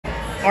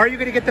Are you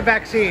going to get the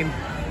vaccine?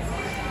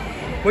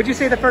 What'd you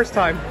say the first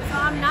time? So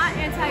I'm not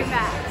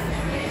anti-vax,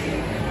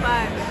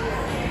 but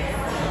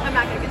I'm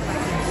not gonna get the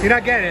vaccine. You're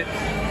not getting it?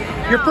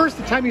 No. Your first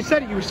time you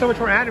said it, you were so much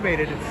more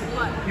animated.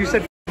 What? You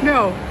said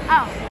no.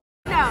 Oh,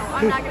 no,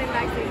 I'm not getting the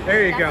vaccine.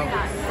 There you go.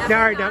 Definitely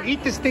All right, not. now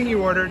eat this thing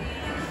you ordered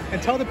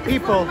and tell the This is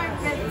people. my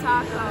fifth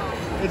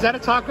taco. Is that a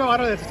taco? I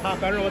don't know if that's a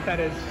taco. I don't know what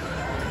that is.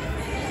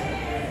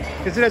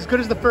 Is it as good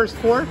as the first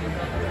four?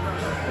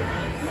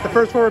 The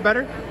first four were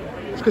better?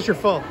 It's because you're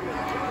full.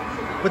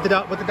 With the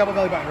double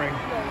belly button ring.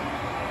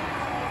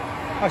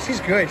 Oh,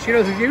 she's good. She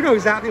knows. You know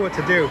exactly what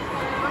to do.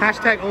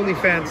 Hashtag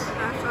OnlyFans.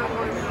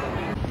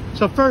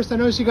 So first, I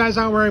noticed you guys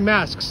aren't wearing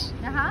masks.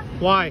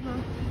 Why?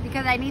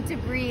 Because I need to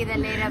breathe a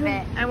little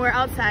bit. And we're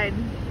outside.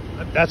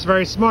 That's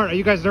very smart. Are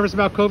you guys nervous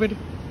about COVID?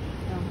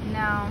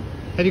 No.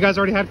 Have you guys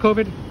already had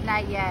COVID?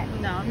 Not yet.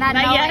 No. Not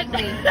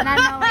knowingly. yet. Not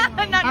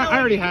knowingly. I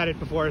already had it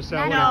before, so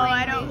No, whatever.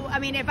 I don't. I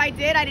mean, if I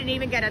did, I didn't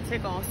even get a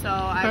tickle. So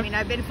I mean,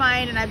 I've been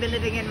fine, and I've been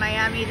living in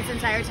Miami this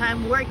entire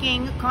time,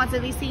 working,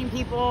 constantly seeing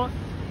people.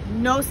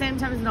 No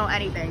symptoms, no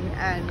anything,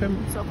 and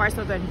so far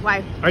so good.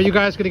 Why? Are you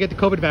guys going to get the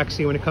COVID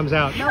vaccine when it comes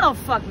out? No,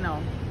 fuck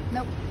no.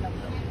 Nope.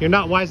 You're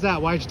not. Why is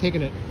that? Why are you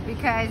taking it?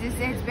 Because it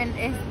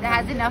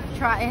has enough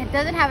it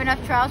doesn't have enough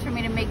trials for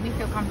me to make me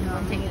feel comfortable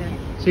taking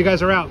it. So you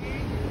guys are out.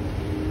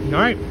 All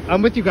right,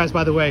 I'm with you guys,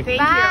 by the way. Thank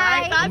Bye.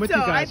 you. I I'm with thought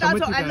you so. guys. I I'm thought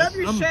with so. you I guys. love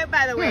your shirt,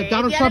 by the way. Yeah,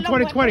 Donald Trump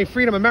 2020,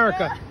 Freedom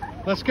America.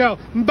 Let's go.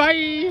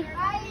 Bye.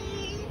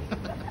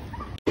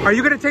 Are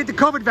you going to take the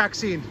COVID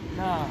vaccine?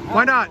 Nah.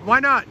 Why not? Why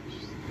not?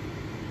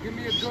 Give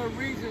me a good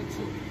reason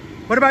to.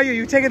 What about you?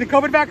 You taking the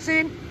COVID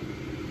vaccine?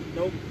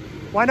 Nope.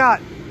 Why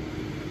not?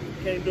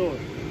 Can't do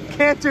it.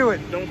 Can't do it.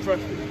 Don't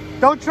trust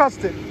it. Don't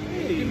trust it.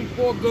 Hey, give me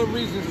 4 good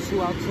reasons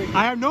to. I'll take it.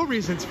 I have no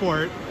reasons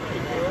for it.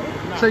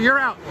 So you're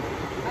out.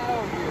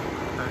 Hell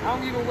yeah. I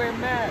don't even wear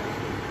masks.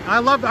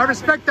 I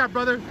respect that,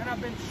 brother. And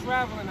I've been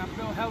traveling. I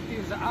feel healthy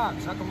as an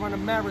ox. I can run a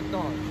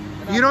marathon.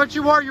 You know what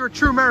you are? You're a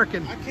true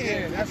American. I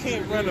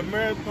can't run a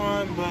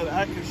marathon, but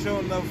I can show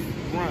enough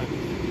run.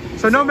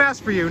 So no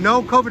mask for you.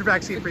 No COVID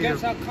vaccine for you.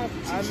 Against our I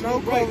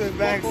constitutional know rights. COVID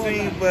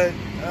vaccine, but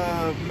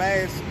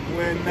masks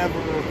were never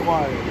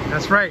required.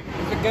 That's right.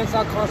 It's against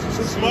our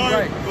constitutional Smart,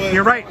 rights. but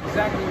You're right.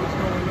 Exactly what's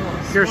going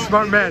on. You're a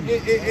smart man.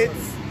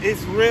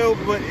 It's real,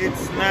 but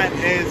it's not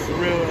as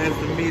real as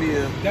the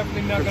media.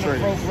 Definitely not going to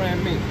portrays.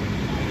 program me.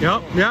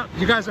 Yep.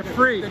 You guys are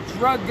free. The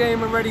drug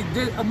game already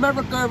did.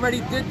 America already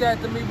did that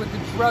to me with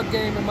the drug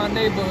game in my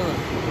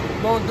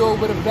neighborhood. Won't do it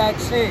with a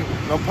vaccine.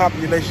 No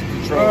population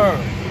control.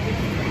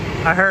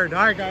 I heard.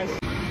 All right, guys.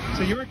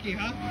 So Yorkie,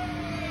 huh?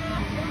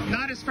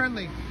 Not as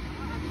friendly.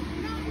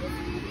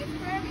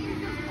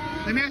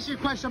 Let me ask you a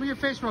question. Show me your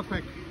face real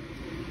quick.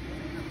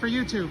 For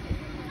YouTube.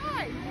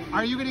 Hi.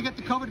 Are you going to get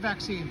the COVID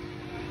vaccine?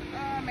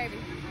 Maybe.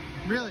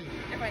 Really?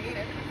 If I need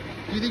it.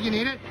 You think you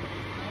need it?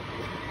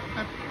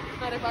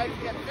 But if I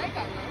get sick,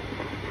 I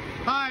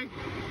will. Bye.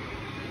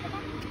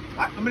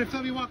 I'm going to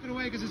film you walking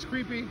away because it's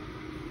creepy.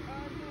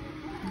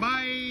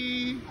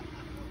 Bye.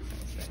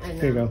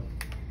 Here you go.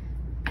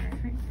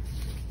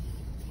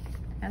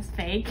 That's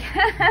fake.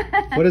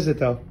 What is it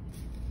though?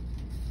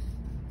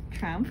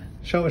 Trump.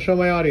 Show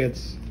my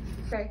audience.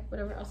 Okay,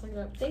 whatever. I'll suck it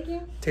up. Thank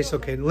you. Tastes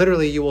okay.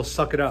 Literally, you will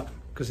suck it up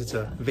because it's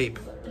a vape.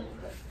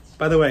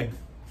 By the way,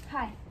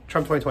 Hi.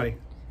 Trump 2020.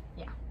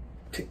 Yeah.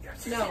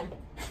 Yes. No.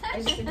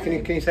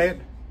 Can you say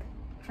it?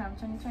 Trump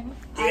 2020.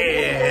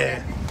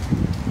 Yeah.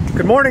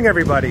 Good morning,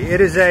 everybody. It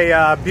is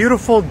a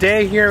beautiful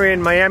day here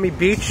in Miami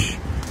Beach.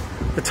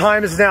 The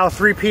time is now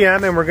 3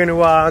 p.m. and we're going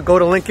to go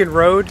to Lincoln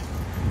Road,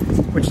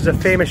 which is a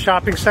famous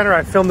shopping center.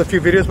 I've filmed a few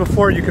videos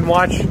before. You can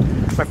watch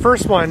my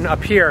first one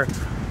up here.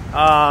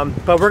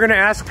 But we're going to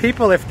ask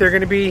people if they're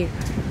going to be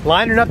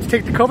lining up to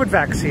take the COVID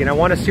vaccine. I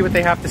want to see what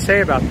they have to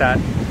say about that.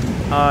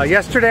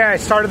 Yesterday I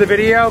started the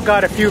video,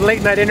 got a few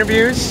late night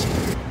interviews.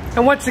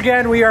 And once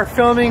again, we are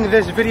filming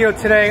this video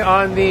today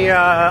on the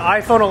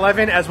iPhone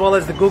 11 as well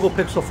as the Google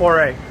Pixel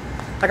 4a.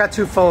 I got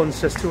 2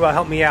 phones just to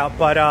help me out,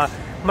 but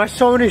my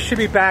Sony should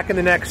be back in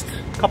the next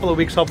couple of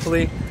weeks,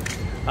 hopefully.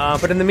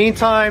 But in the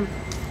meantime,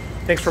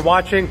 thanks for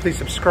watching. Please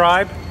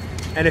subscribe.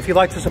 And if you'd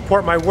like to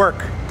support my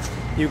work,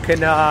 you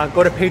can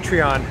go to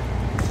Patreon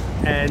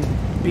and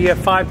be a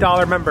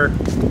 $5 member.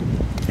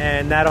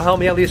 And that'll help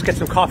me at least get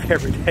some coffee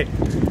every day.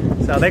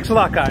 So thanks a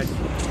lot, guys.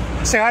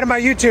 Say hi to my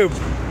YouTube.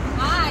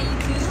 Hi,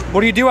 YouTube.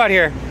 What do you do out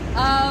here?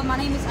 My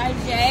name is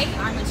IJ.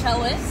 I'm a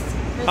cellist.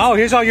 Oh,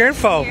 here's all your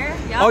info. Here.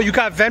 Yep. Oh, you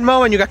got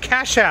Venmo and you got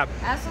Cash App.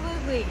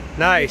 Absolutely.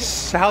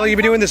 Nice. How long have you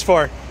been doing this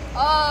for?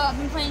 I've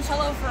been playing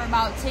cello for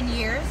about 10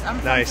 years. I'm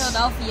from Nice.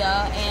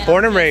 Philadelphia. And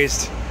Born and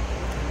raised.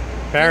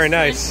 Very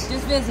nice.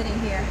 Just visiting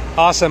here.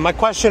 Awesome. My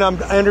question,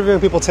 I'm interviewing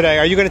people today.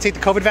 Are you going to take the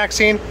COVID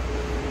vaccine?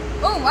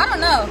 Oh, I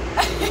don't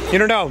know. You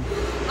don't know?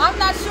 I'm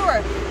not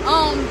sure.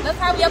 That's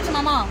probably up to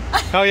my mom.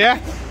 Oh, yeah?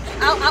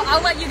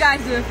 I'll let you guys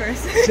do it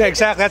first. Yeah,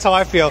 exactly. That's how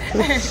I feel.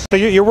 So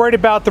you're worried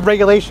about the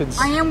regulations?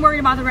 I am worried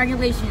about the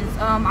regulations.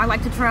 I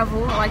like to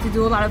travel. I like to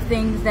do a lot of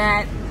things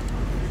that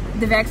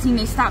the vaccine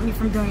may stop me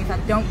from doing if I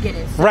don't get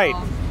it. So, Right.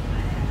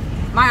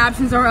 my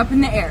options are up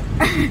in the air.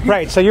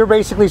 Right. So you're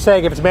basically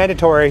saying if it's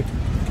mandatory,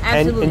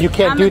 and you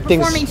can't do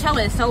things. I'm a performing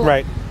cellist, so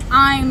right.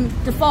 I'm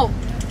default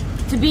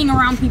to being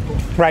around people.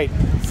 Right.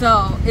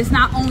 So it's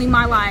not only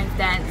my life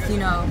that's, you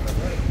know,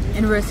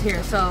 in risk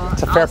here. So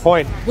it's a fair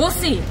point. We'll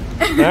see.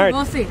 All right.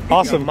 We'll see.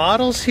 Awesome.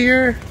 Models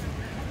here.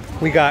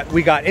 We got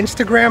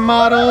Instagram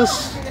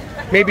models.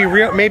 Maybe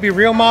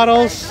real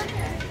models.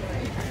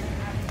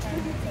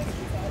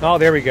 Oh,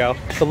 there we go.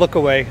 The look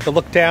away, the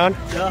look down,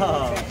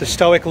 the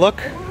stoic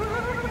look.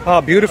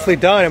 Oh, beautifully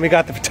done. And we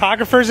got the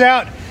photographers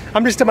out.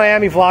 I'm just a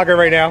Miami vlogger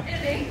right now.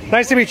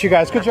 Nice to meet you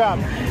guys. Good job.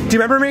 Do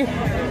you remember me?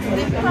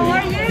 How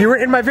are you? You were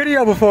in my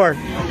video before.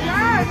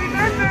 Yeah, I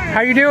remember.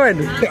 How you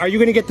doing? Are you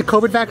going to get the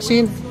COVID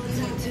vaccine?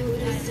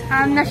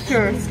 I'm not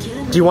sure.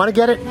 Do you want to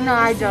get it? No,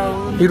 I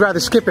don't. You'd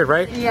rather skip it,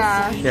 right?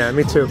 Yeah. Yeah,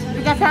 me too.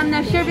 Because I'm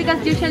not sure,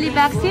 because usually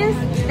vaccines,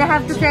 they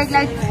have to take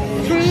like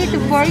 3 to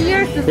 4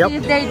 years to see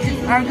if they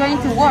are going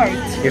to work.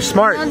 You're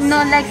smart.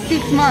 Not like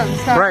 6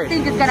 months. So right. I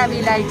think it's going to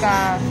be like,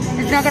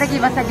 it's not going to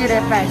give us a good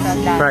effect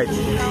on that. Right.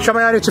 Show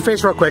my audience your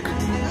face real quick.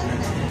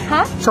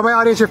 Huh? Show my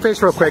audience your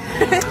face real quick.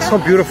 So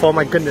beautiful, oh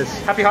my goodness.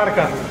 Happy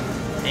Hanukkah.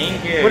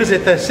 Thank you. What is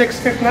it, the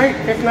fifth night?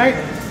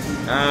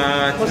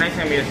 Tonight's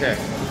gonna be the 6th.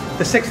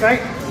 The 6th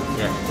night?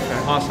 Yeah. Okay,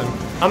 awesome.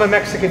 I'm a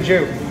Mexican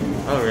Jew.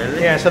 Oh,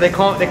 really? Yeah, so they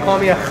call me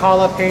a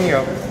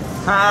jalapeno.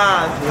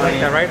 Ah, You like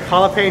that, right?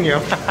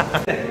 Jalapeno.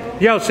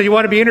 Yo, so you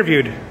want to be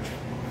interviewed?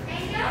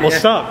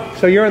 What's up?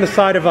 So you're on the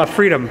side of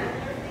freedom,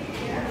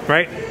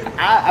 right?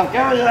 I'm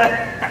camera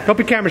shy. Don't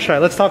be camera shy.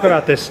 Let's talk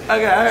about this.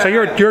 Okay. So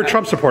you're a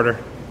Trump supporter.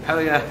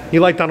 Hell yeah. You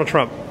like Donald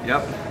Trump?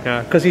 Yep.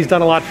 Yeah, because he's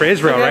done a lot for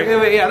Israel, right?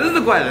 Okay, yeah, this is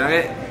the question,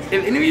 okay?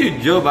 If any of you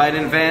Joe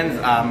Biden fans,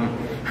 I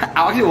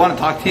actually want to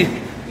talk to you.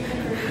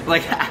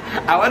 Like,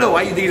 I wonder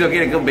why you think he's okay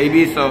to kill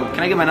babies, so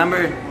can I get my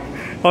number?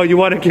 Oh, you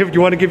want to give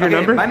your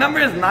number? My number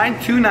is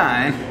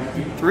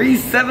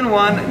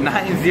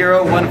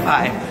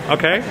 929-371-9015.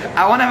 Okay.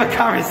 I want to have a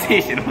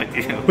conversation with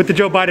you. With the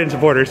Joe Biden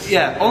supporters?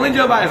 Yeah, only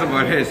Joe Biden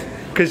supporters.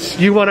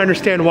 Because you want to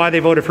understand why they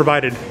voted for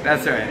Biden.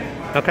 That's right.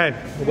 Okay.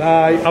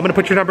 I'm going to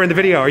put your number in the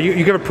video.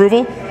 You give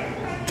approval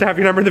to have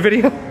your number in the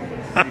video?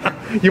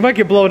 You might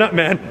get blown up,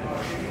 man.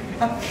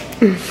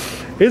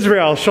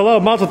 Israel,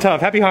 shalom, mazel tov,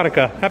 happy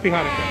Hanukkah. Happy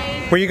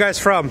Hanukkah. Where are you guys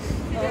from?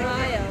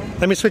 Ohio.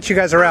 Let me switch you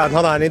guys around.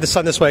 Hold on, I need the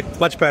sun this way.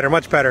 Much better,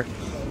 much better.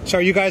 So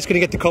are you guys going to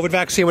get the COVID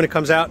vaccine when it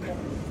comes out? I'm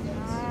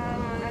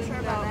not sure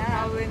about that.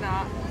 Probably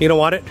not. You don't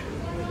want it?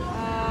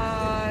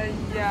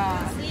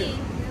 Yeah.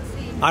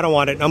 I don't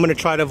want it. I'm going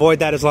to try to avoid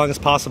that as long as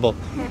possible.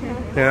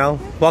 You know?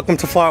 Welcome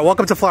to Florida.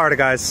 Welcome to Florida,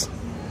 guys.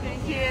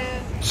 Thank you.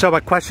 So my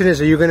question is,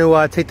 are you going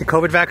to take the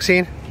COVID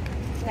vaccine?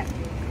 Yeah.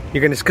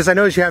 You're going to, because I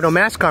notice you have no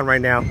mask on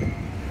right now.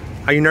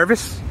 Are you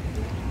nervous?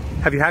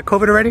 Have you had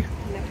COVID already? No.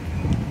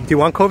 Do you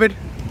want COVID? I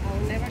will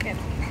never get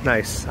it.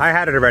 Nice. I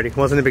had it already. It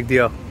wasn't a big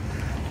deal.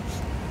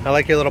 I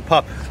like your little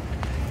pup.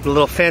 The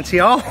little fancy.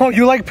 Oh,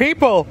 you like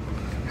people.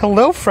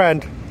 Hello,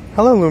 friend.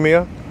 Hello,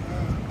 Lumia.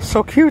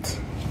 So cute.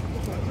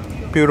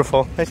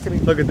 Beautiful. Nice to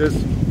meet you. Look at this.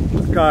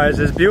 Guys,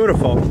 it's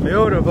beautiful.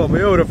 Beautiful,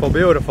 beautiful,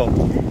 beautiful.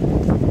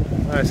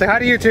 All right, say hi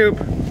to YouTube.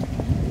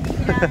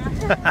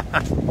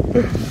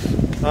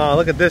 Oh,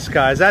 look at this,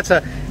 guys. This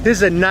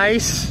is a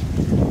nice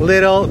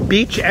little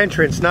beach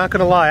entrance. Not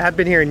gonna lie, I haven't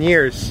been here in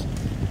years.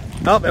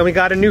 Oh, and we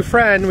got a new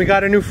friend. We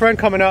got a new friend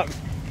coming up.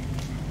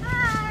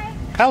 Hi.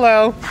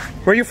 Hello.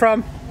 Where are you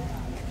from?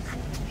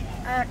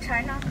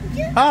 China.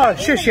 Oh,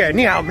 谢谢.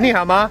 你好, 你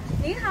好吗?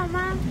 你好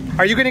吗?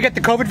 Are you gonna get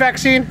the COVID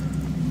vaccine?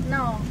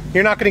 No.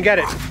 You're not gonna get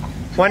it.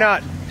 Why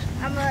not?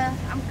 I'm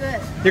good.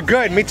 You're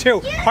good. Me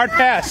too. Hard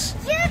pass.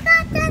 You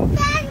got the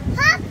same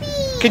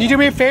puppy. Can you do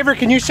me a favor?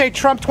 Can you say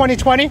Trump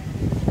 2020?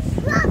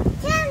 Trump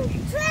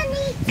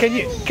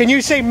 2020. Can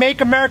you say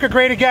Make America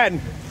Great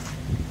Again?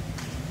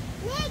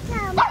 Make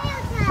America.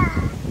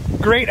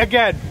 Great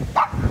again.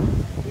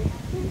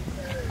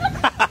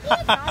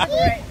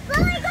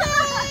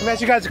 Let me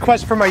ask you guys a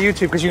question for my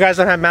YouTube, because you guys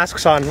don't have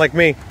masks on like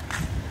me.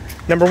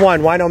 Number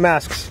one, why no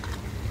masks?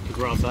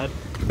 Because we're outside?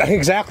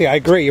 Exactly, I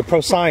agree. You're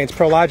pro-science,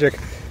 pro-logic.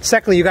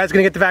 Secondly, you guys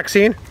gonna get the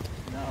vaccine?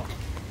 No.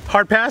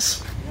 Hard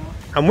pass? No.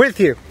 I'm with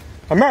you.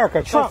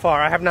 America, Trump. So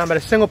far, I have not met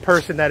a single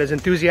person that is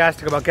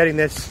enthusiastic about getting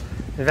this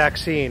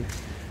vaccine.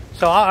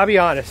 So I'll be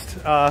honest.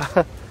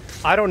 I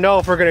don't know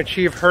if we're gonna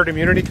achieve herd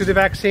immunity through the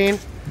vaccine,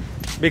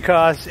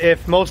 because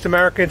if most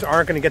Americans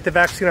aren't gonna get the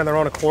vaccine on their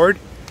own accord,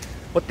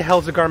 what the hell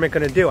is the government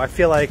gonna do? I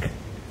feel like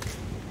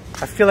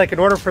in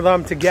order for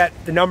them to get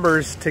the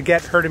numbers to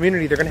get herd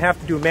immunity, they're gonna have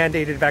to do a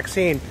mandated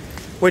vaccine,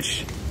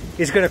 which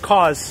is gonna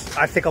cause,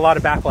 I think, a lot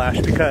of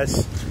backlash,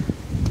 because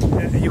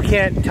you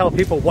can't tell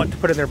people what to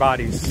put in their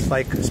bodies,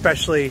 like,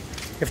 especially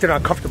if they're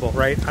not comfortable,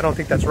 right? I don't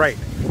think that's right.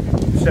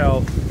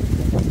 So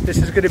this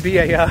is gonna be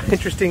a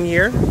interesting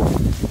year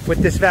with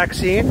this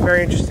vaccine,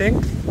 very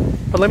interesting.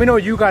 But let me know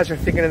what you guys are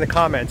thinking in the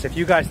comments, if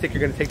you guys think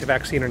you're gonna take the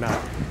vaccine or not.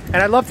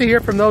 And I'd love to hear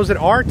from those that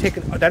are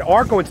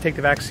going to take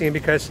the vaccine,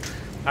 because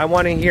I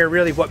want to hear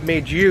really what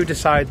made you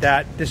decide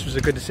that this was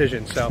a good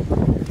decision. So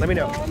let me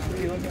know.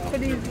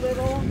 Pretty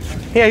little.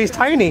 Yeah, he's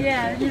tiny.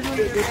 Yeah, he's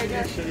little, I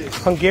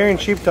guess. Hungarian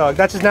sheepdog.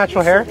 That's his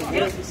natural hair?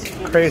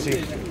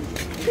 Crazy.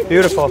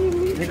 Beautiful.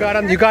 You got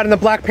on the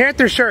Black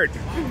Panther shirt.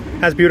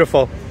 That's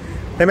beautiful.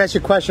 Let me ask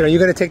you a question. Are you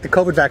going to take the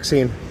COVID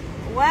vaccine?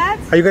 What?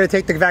 Are you going to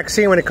take the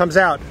vaccine when it comes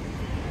out?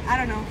 I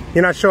don't know.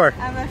 You're not sure?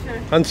 I'm not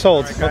sure.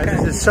 Unsold. Okay.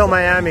 This is so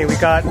Miami. We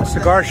got a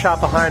cigar shop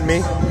behind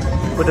me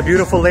with a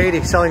beautiful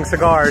lady selling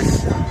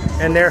cigars.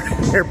 And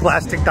they're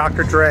blasting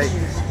Dr. Dre,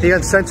 the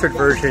uncensored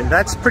version.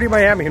 That's pretty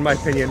Miami in my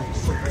opinion.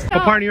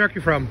 What part of New York are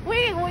you from?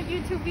 Wait, what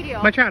YouTube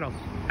video? My channel,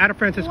 Adam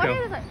Francisco. What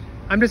is it?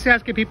 I'm just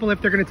asking people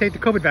if they're going to take the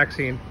COVID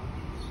vaccine.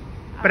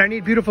 But I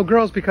need beautiful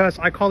girls because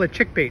I call it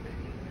chick bait.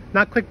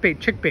 Not clickbait,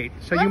 chick bait.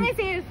 So Let me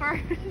see it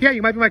first. Yeah,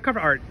 you might be my cover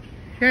art.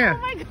 Yeah.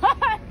 Oh my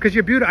god. Because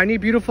you're beautiful. I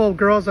need beautiful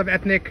girls of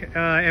ethnic,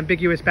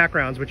 ambiguous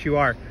backgrounds, which you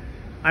are.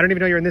 I don't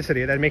even know your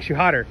ethnicity. That makes you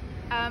hotter.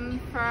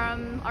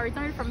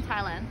 Originally from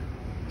Thailand.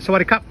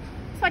 Sawadee Cup.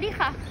 Swadee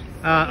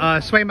ka.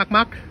 Sway Mak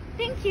Mak.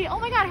 Thank you. Oh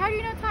my god, how do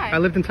you know Thai? I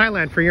lived in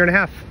Thailand for a year and a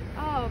half.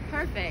 Oh,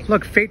 perfect.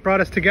 Look, fate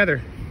brought us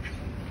together.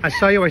 I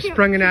saw you, I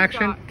sprung into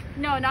action. Dog.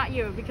 No, not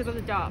you, because of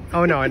the dog.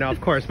 Oh no, I know,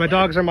 of course. My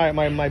dogs are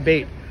my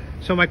bait.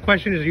 So my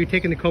question is, are you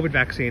taking the COVID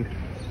vaccine?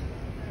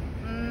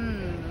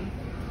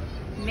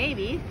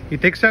 Maybe. You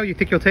think so? You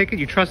think you'll take it?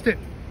 You trust it?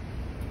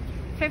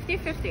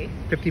 50-50.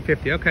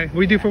 50-50, okay. What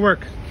do you do for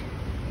work?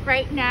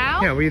 Right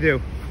now? Yeah, what do you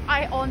do?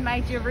 I own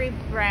my jewelry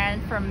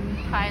brand from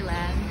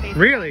Thailand.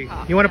 Really?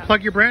 You want to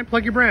plug your brand?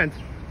 Plug your brand.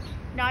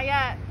 Not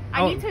yet.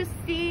 I need to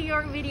see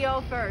your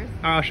video first.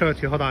 I'll show it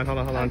to you. Hold on.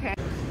 Okay.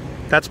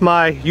 That's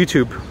my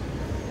YouTube.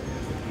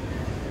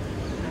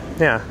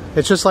 Yeah,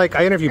 it's just like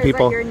I interview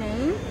people. Is that your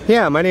name?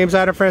 Yeah, my name's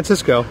Adam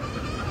Francisco.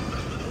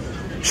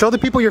 Show the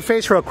people your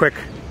face real quick.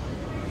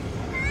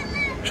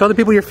 Show the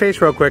people your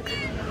face real quick.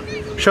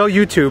 Show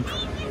YouTube.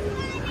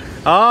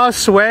 Oh,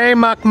 Sway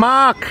Mak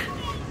Mak.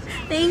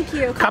 Thank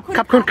you. Cup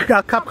kun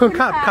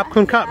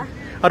cup.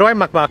 Aroy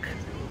Mak Mak.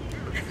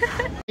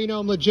 You know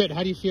I'm legit.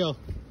 How do you feel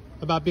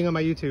about being on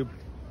my YouTube?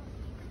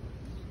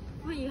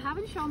 Wait, you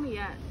haven't shown me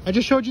yet. I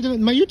just showed you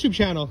my YouTube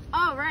channel.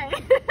 Oh, right.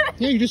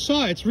 Yeah, you just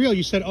saw it. It's real.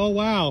 You said, oh,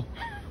 wow.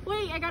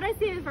 Wait, I gotta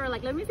see it for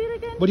let me see it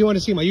again. What do you want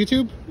to see, my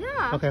YouTube?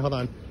 Yeah. Okay, hold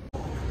on.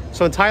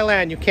 So in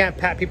Thailand, you can't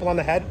pat people on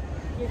the head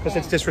because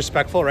it's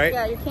disrespectful, right?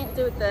 Yeah, you can't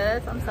do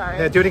this. I'm sorry.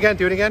 Yeah, do it again,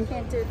 do it again. You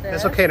can't do this.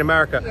 That's okay in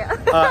America.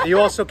 Yeah. You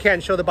also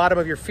can't show the bottom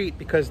of your feet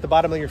because the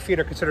bottom of your feet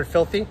are considered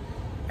filthy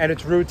and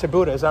it's rude to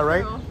Buddha, is that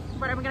right? True.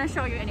 But I'm gonna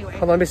show you anyway.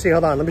 Hold on, let me see,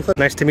 hold on. Let me flip.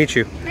 Nice to meet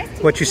you. Nice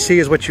to What you see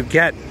is what you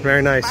get.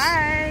 Very nice.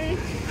 Bye.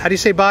 How do you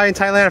say bye in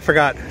Thailand? I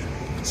forgot.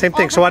 Same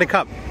thing, Sawadee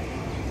Cup.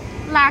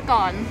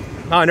 Lagon.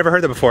 Oh, I never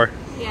heard that before.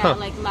 Yeah,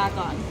 like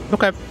lagon.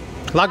 Okay.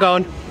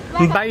 Lagon.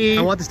 Lagon. Bye.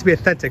 I want this to be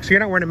authentic. So you're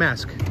not wearing a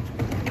mask.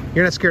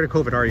 You're not scared of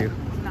COVID, are you?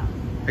 No.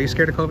 Are you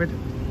scared of COVID?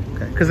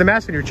 Okay. Because the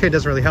mask on your chin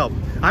doesn't really help.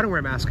 I don't wear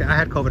a mask. I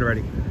had COVID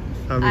already.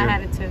 I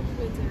had it too.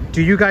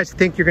 Do you guys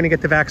think you're going to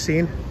get the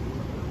vaccine?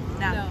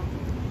 No.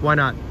 Why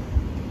not?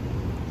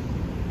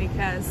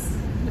 Because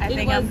I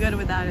think I'm good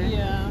without it.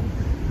 Yeah.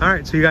 All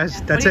right, so you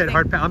guys, that's it.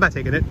 Hard pass. I'm not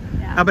taking it.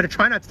 Yeah. I'm going to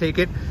try not to take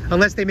it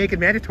unless they make it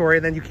mandatory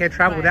and then you can't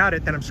travel without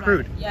it, then I'm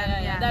screwed.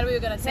 Yeah. That we were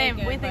gonna Same.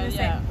 take it, We think but the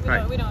same.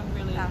 Right. We don't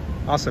really.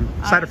 Awesome.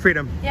 Side of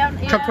freedom. Yeah.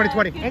 Trump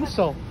 2020.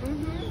 Insult.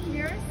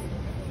 Yours?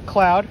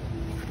 Cloud.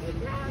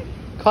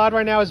 Cloud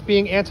right now is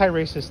being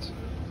anti-racist.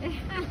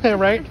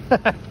 Right?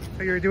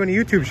 So you're doing a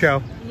YouTube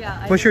show.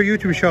 Yeah. What's your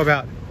YouTube show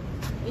about?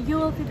 You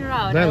will figure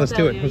out. Yeah, I'll let's do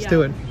tell it. you, Let's yeah.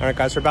 do it. All right,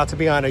 guys, we're about to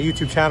be on a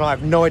YouTube channel. I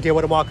have no idea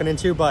what I'm walking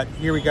into, but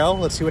here we go.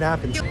 Let's see what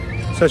happens.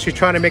 So she's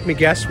trying to make me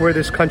guess where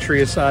this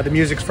country is, the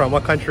music's from.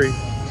 What country?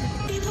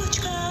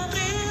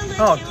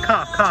 Oh,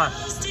 ka.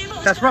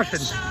 That's Russian.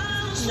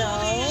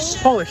 No.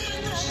 Polish.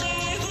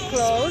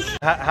 Close.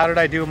 How did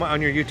I do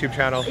on your YouTube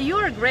channel? You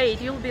are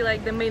great. You'll be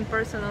like the main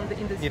person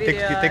in this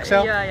video. You think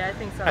so? Yeah, I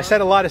think so. I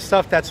said a lot of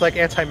stuff that's like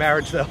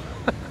anti-marriage though.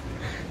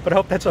 But I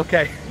hope that's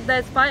okay.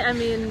 That's fine. I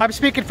mean, I'm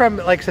speaking from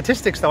like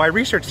statistics though. I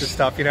researched this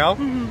stuff, you know,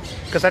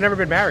 because I've never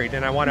been married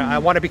and I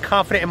want to be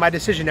confident in my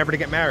decision never to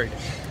get married.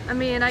 I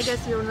mean, I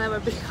guess you'll never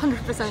be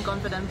 100%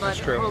 confident, but That's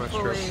true,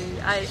 hopefully,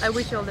 that's true. I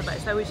wish you all the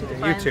best. I wish you to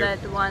find too. that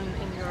one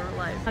in your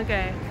life.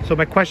 Okay. So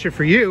my question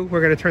for you,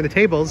 we're going to turn the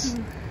tables.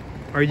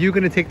 Are you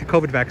going to take the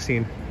COVID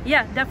vaccine?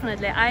 Yeah,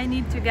 definitely. I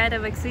need to get a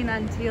vaccine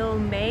until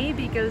May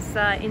because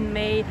in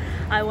May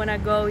I want to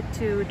go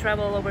to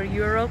travel over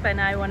Europe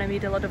and I want to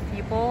meet a lot of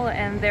people,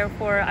 and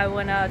therefore I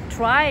want to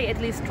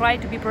at least try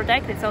to be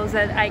protected so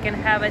that I can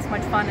have as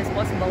much fun as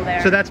possible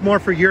there. So that's more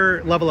for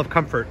your level of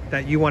comfort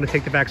that you want to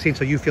take the vaccine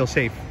so you feel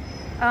safe.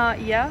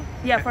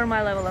 Yeah, for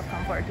my level of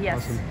comfort, yes.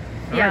 Awesome.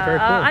 All Yeah, right, very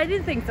cool. I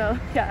didn't think so.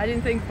 Yeah, I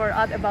didn't think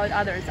about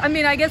others. I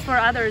mean, I guess for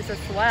others as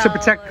well. To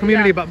protect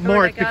community, yeah, but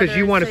more it's because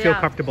you want to feel yeah.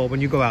 comfortable when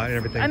you go out and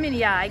everything. I mean,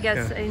 yeah, I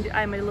guess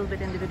I'm a little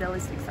bit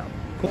individualistic, so.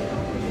 Cool.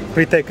 What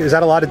do you think? Is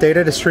that a lot of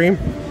data to stream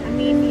I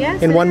mean,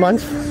 yes. in 1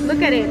 month?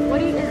 Look at it.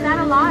 Is that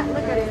a lot? Look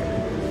at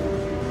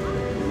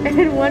it.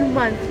 In 1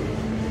 month.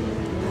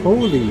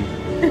 Holy.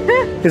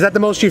 Is that the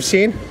most you've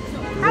seen?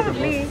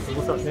 Probably.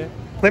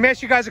 Let me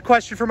ask you guys a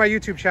question for my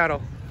YouTube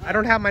channel. I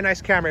don't have my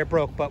nice camera, it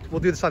broke, but we'll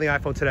do this on the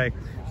iPhone today.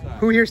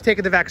 Who here's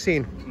taking the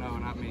vaccine? No,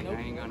 not me. I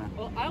ain't gonna.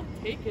 Well, I'll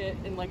take it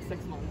in like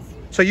 6 months.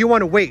 So you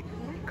want to wait,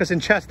 because in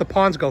chess, the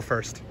pawns go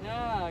first.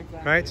 Yeah, exactly.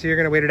 All right, so you're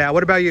going to wait it out.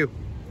 What about you?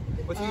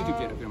 What's your YouTube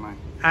channel, if you don't mind?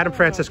 Adam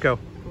Francisco.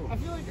 I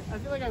feel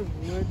like I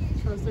would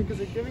trust it because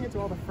they're giving it to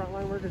all the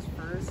frontline workers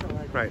first. So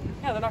like, Right.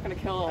 Yeah, they're not gonna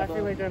kill all I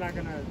feel like they're not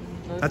gonna.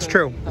 That's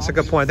true. That's a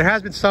good point. There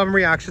has been some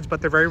reactions,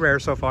 but they're very rare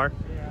so far.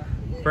 Yeah.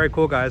 Very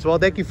cool, guys. Well,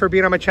 thank you for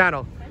being on my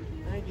channel.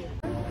 Thank you.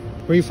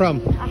 Where are you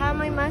from? I have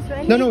my mask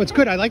right No, here. no, it's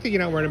good. I like that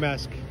you're not wearing a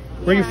mask.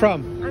 Where are you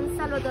from? I'm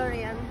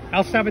Salvadorian.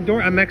 El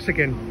Salvador? I'm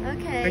Mexican.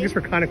 Okay. I guess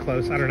we're kind of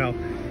close. I don't know.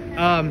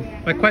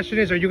 My question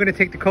is, are you going to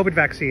take the COVID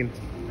vaccine?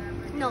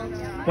 No.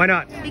 Why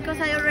not? Because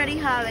I already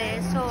have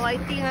it, so I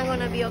think I'm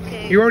gonna be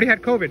okay. You already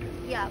had COVID?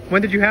 Yeah.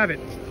 When did you have it?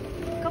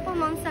 A couple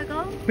months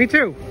ago. Me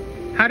too.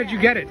 How did you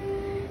get it?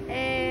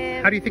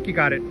 How do you think you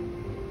got it?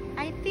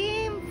 I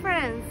think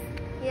friends.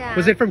 Yeah.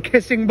 Was it from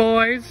kissing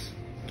boys?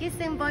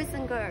 Kissing boys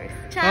and girls.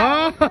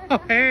 Ciao. Oh,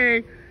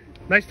 hey.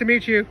 Nice to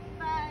meet you.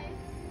 Bye.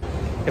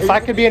 If I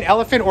could be an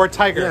elephant or a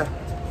tiger,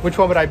 which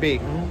one would I be?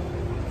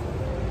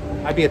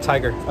 I'd be a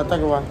tiger. A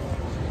tiger why?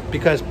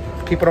 Because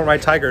people don't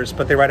ride tigers,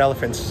 but they ride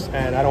elephants,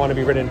 and I don't want to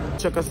be ridden.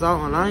 Check us out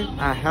online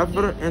at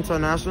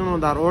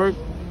heiferinternational.org.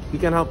 You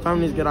can help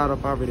families get out of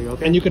poverty,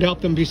 okay? And you could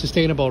help them be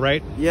sustainable,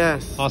 right?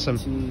 Yes. Awesome.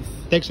 Jeez.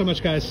 Thanks so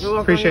much, guys. You're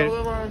welcome. Appreciate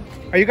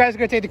it. Are you guys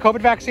going to take the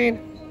COVID vaccine?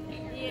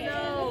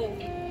 No.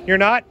 You're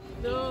not?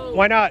 No.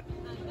 Why not?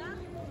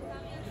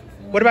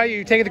 What about you?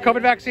 You taking the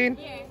COVID vaccine?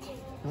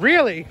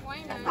 Really?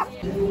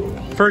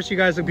 First, you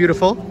guys look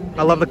beautiful.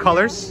 I love the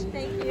colors.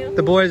 Thank you.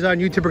 The boys on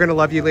YouTube are going to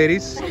love you,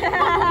 ladies.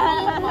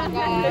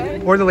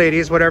 Or the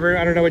ladies, whatever.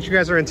 I don't know what you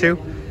guys are into.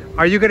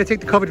 Are you going to take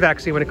the COVID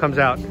vaccine when it comes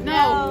out?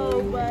 No.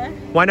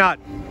 Why not?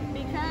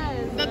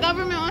 Because The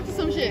government wants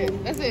some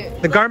shit. That's it.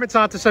 The government's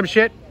onto some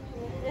shit.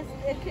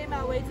 it came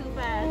out way too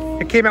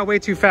fast. It came out way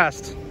too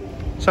fast.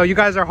 So you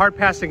guys are hard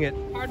passing it.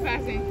 Hard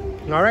passing.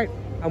 All right.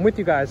 I'm with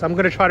you guys. I'm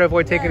going to try to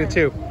avoid taking it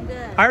too. Good.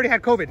 I already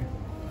had COVID.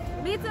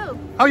 Me too.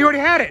 Oh, you already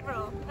had it?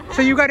 Bro.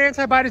 So you got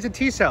antibodies and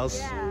T cells.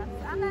 Yeah,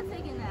 I'm not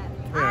taking that.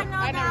 Yeah. I know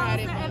I never had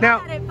it. If Now-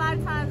 I had it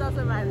 5 times, I'll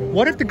survive it.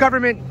 What if the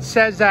government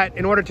says that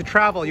in order to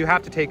travel, you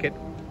have to take it?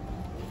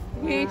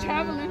 We ain't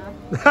traveling.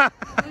 I'm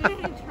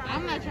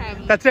not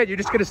traveling. That's it. You're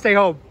just going to stay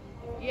home.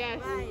 Yes.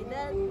 Right,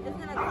 it's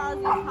gonna cause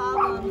you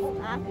problems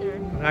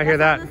after. I hear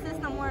that. That's how the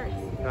system works.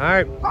 All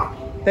right.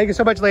 Thank you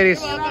so much,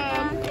 ladies. You're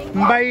welcome. Thank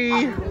you.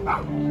 Bye.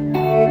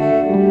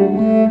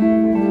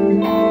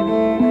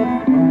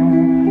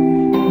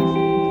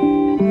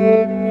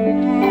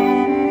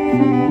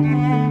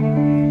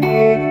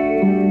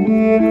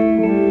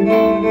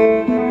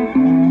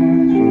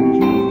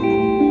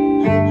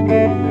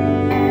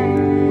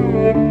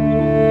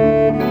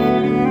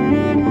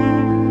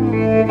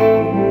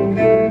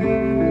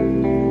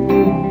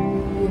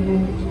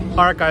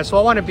 All right, guys, so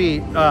I want to be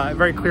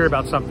very clear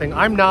about something.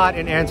 I'm not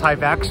an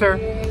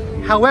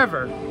anti-vaxxer.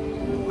 However,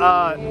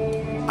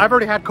 I've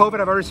already had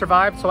COVID, I've already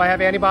survived, so I have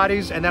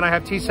antibodies, and then I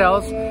have T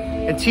cells.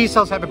 And T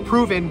cells have been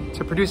proven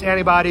to produce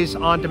antibodies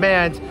on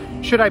demand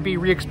should I be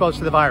re-exposed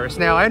to the virus.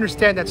 Now, I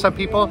understand that some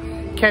people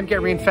can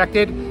get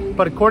reinfected,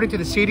 but according to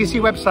the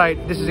CDC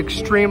website, this is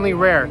extremely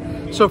rare.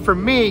 So for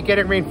me,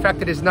 getting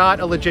reinfected is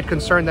not a legit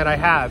concern that I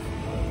have.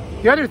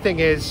 The other thing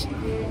is,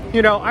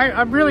 you know,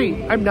 I'm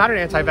not an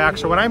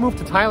anti-vaxxer. When I moved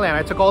to Thailand,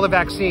 I took all the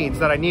vaccines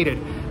that I needed.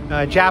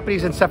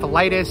 Japanese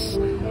encephalitis,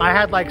 I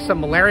had like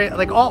some malaria,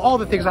 like all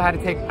the things I had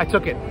to take, I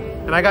took it.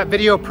 And I got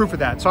video proof of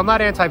that, so I'm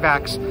not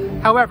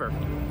anti-vax. However,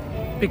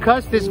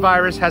 because this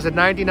virus has a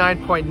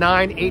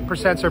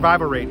 99.98%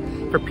 survival rate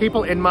for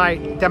people in my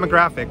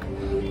demographic,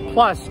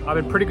 plus I'm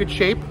in pretty good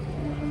shape,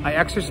 I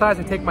exercise,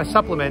 I take my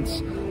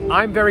supplements,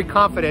 I'm very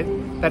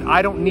confident that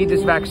I don't need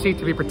this vaccine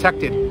to be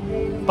protected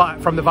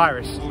from the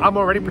virus. I'm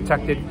already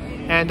protected,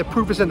 and the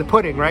proof is in the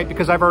pudding, right?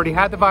 Because I've already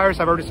had the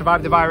virus, I've already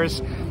survived the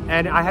virus,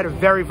 and I had a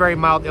very, very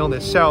mild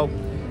illness. So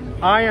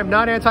I am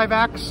not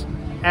anti-vax,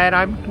 and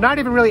I'm not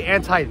even really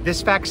anti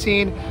this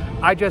vaccine.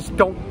 I just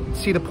don't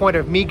see the point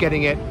of me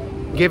getting it,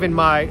 given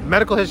my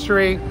medical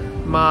history,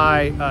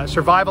 my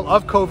survival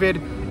of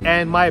COVID,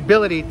 and my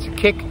ability to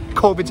kick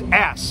COVID's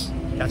ass.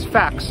 That's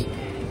facts.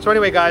 So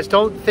anyway, guys,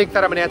 don't think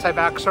that I'm an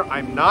anti-vaxxer.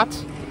 I'm not.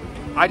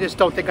 I just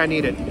don't think I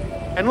need it.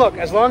 And look,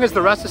 as long as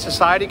the rest of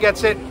society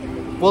gets it,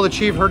 we'll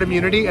achieve herd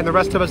immunity, and the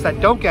rest of us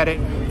that don't get it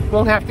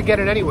won't have to get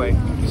it anyway.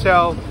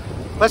 So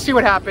let's see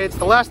what happens.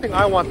 The last thing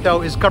I want,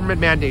 though, is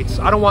government mandates.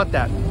 I don't want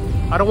that.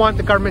 I don't want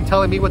the government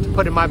telling me what to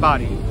put in my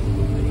body.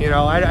 You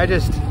know, I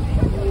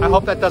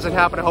hope that doesn't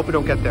happen. I hope we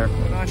don't get there.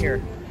 What's on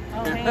here?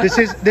 Oh, hey.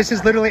 This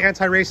is literally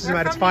anti-racism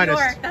at its finest.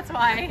 New York, that's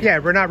why. Yeah,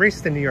 we're not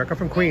racist in New York. I'm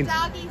from Queens.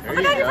 Oh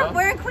my God, you're from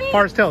where in Queens?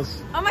 Forest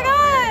Hills. Oh my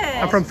God.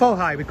 I'm from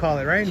Fohi, we call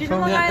it, right? She's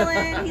from Long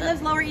Island. He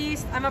lives Lower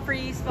East. I'm Upper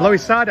East. Lower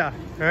East Sada,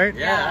 right?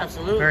 Yeah,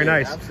 absolutely. Very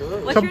nice.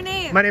 Absolutely. What's your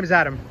name? My name is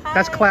Adam.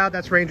 That's Hi. Cloud.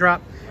 That's Raindrop.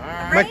 All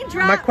right.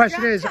 My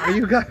question is, are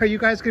you guys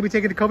going to be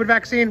taking the COVID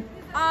vaccine?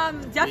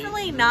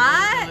 Definitely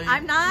not.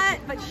 I'm not,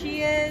 but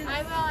she is.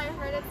 I will. I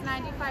heard it's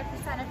 95%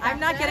 effective. I'm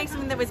not getting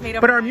something that was made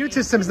of. But our immune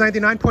system is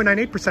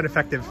 99.98%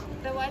 effective.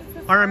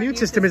 Our immune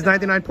system is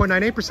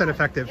 99.98%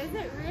 effective. Is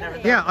it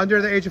really? Yeah,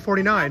 under the age of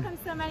 49. How come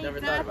so many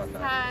deaths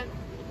have?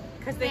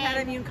 Because they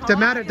had immune The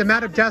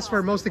amount of deaths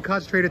were mostly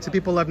concentrated to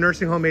people of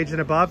nursing home age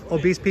and above,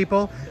 obese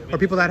people, or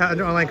people that had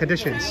underlying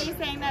conditions. So are you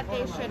saying that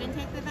they shouldn't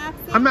take the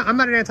vaccine? I'm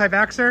not an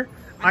anti-vaxxer.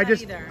 I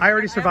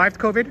already survived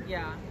COVID.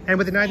 Yeah. And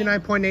with the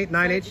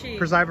 99.898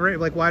 survival rate,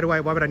 like why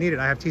would I need it?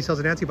 I have T cells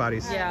and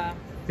antibodies. Yeah.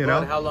 You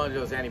know? Well, how long do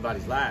those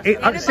antibodies last?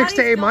 6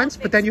 to 8 months,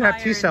 but then you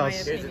have T cells.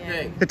 Here's the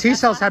thing. The T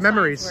cells have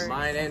memories.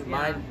 Mine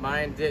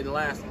didn't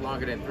last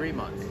longer than 3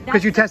 months.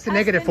 Because you tested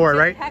negative for it,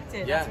 right?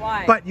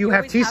 Yeah. But you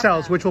have T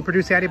cells, which will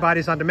produce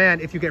antibodies on demand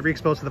if you get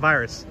re-exposed to the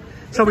virus.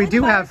 So we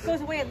do have. It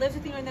goes away, it lives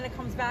with you, and then it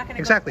comes back, and it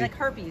exactly goes, like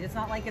herpes. It's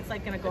not like it's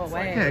like going to go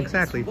away. Yeah,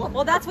 exactly.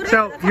 Well, that's what.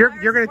 So you're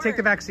going to take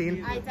the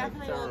vaccine. I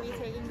definitely will be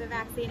taking the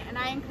vaccine, and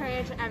I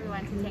encourage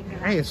everyone to take the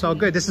vaccine. Hey, it's all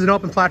good. This is an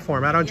open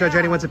platform. I don't judge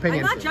anyone's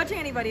opinion. I'm not judging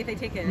anybody if they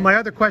take it. My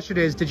other question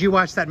is, did you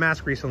wash that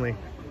mask recently?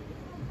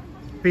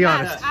 Be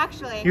honest.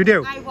 Actually, you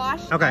do. I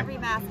wash every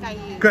mask I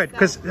use. Good,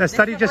 because a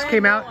study just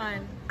came out.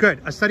 One. Good.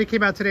 A study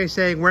came out today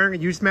saying wearing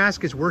a used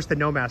mask is worse than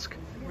no mask.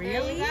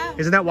 Really?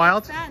 Isn't that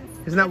wild?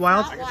 It's Isn't that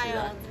wild? not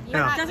wild.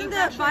 Yeah. Doesn't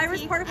the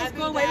virus particles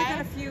go away within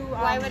a few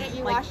Why wouldn't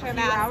you wash your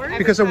mask? hours?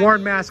 Because a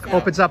worn mask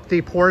opens up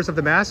the pores of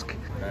the mask.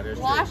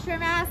 Wash your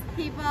mask,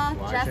 people.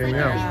 Just like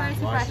everywhere to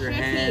brush your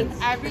teeth.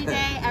 Every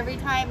day, every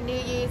time, new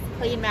use,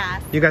 clean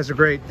mask. You guys are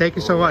great. Thank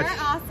you so much. You're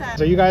awesome.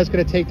 So you guys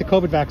going to take the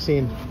COVID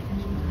vaccine?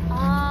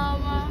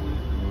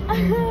 I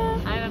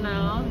don't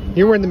know.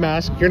 You're wearing the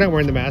mask. You're not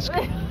wearing the mask.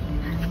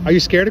 Are you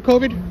scared of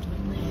COVID?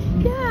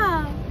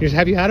 Yeah.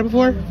 Have you had it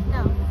before?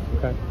 No.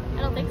 Okay.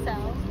 I don't think so.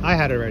 I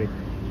had it already.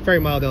 Very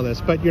mild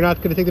illness. But you're not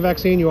going to take the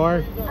vaccine? You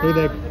are? What do you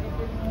think?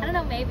 I don't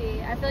know,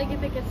 maybe. I feel like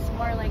if it gets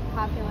more like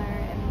popular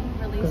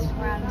and released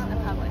around to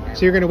the public.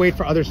 So you're going to wait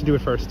for others to do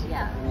it first?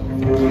 Yeah.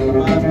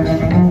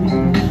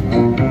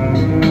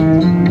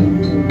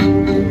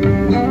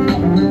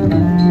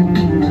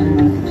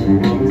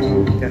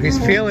 Yeah, he's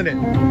feeling it.